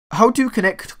How to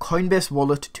connect Coinbase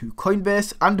wallet to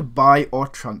Coinbase and buy or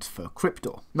transfer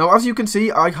crypto. Now, as you can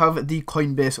see, I have the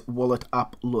Coinbase wallet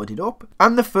app loaded up.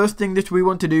 And the first thing that we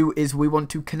want to do is we want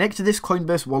to connect this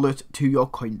Coinbase wallet to your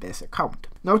Coinbase account.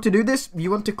 Now, to do this, you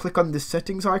want to click on this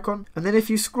settings icon. And then if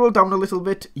you scroll down a little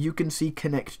bit, you can see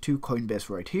connect to Coinbase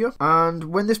right here. And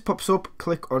when this pops up,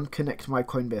 click on connect my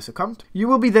Coinbase account. You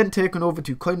will be then taken over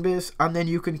to Coinbase, and then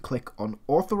you can click on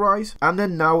authorize. And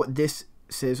then now this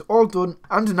says all done,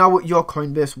 and now your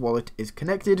Coinbase wallet is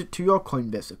connected to your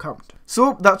Coinbase account.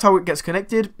 So that's how it gets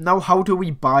connected. Now, how do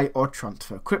we buy or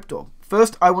transfer crypto?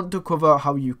 First, I want to cover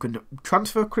how you can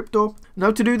transfer crypto.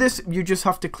 Now, to do this, you just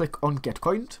have to click on get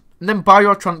coins and then buy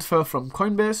or transfer from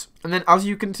Coinbase. And then as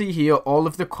you can see here, all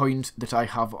of the coins that I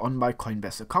have on my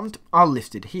Coinbase account are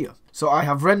listed here. So I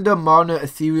have Render, Mana,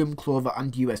 Ethereum, Clover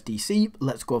and USDC.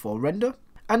 Let's go for Render.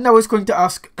 And now it's going to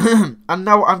ask, and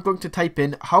now I'm going to type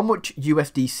in how much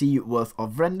USDC worth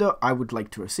of Render I would like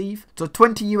to receive. So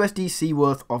 20 USDC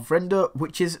worth of Render,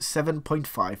 which is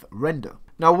 7.5 Render.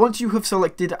 Now, once you have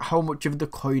selected how much of the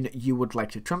coin you would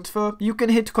like to transfer, you can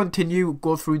hit continue,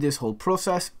 go through this whole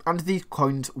process, and these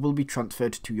coins will be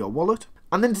transferred to your wallet.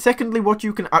 And then secondly, what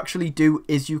you can actually do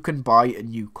is you can buy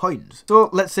new coins. So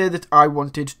let's say that I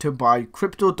wanted to buy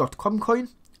crypto.com coin.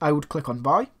 I would click on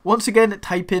buy. Once again,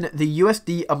 type in the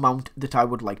USD amount that I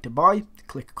would like to buy,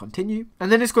 click continue,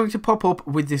 and then it's going to pop up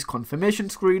with this confirmation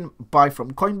screen, buy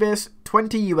from Coinbase,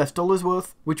 $20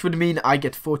 worth, which would mean I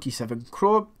get 47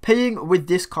 crore, paying with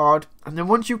this card, and then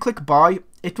once you click buy,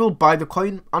 it will buy the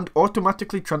coin and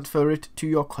automatically transfer it to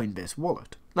your Coinbase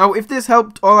wallet. Now, if this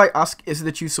helped, all I ask is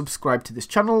that you subscribe to this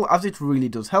channel, as it really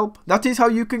does help. That is how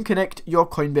you can connect your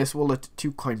Coinbase wallet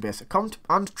to Coinbase account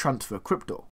and transfer crypto.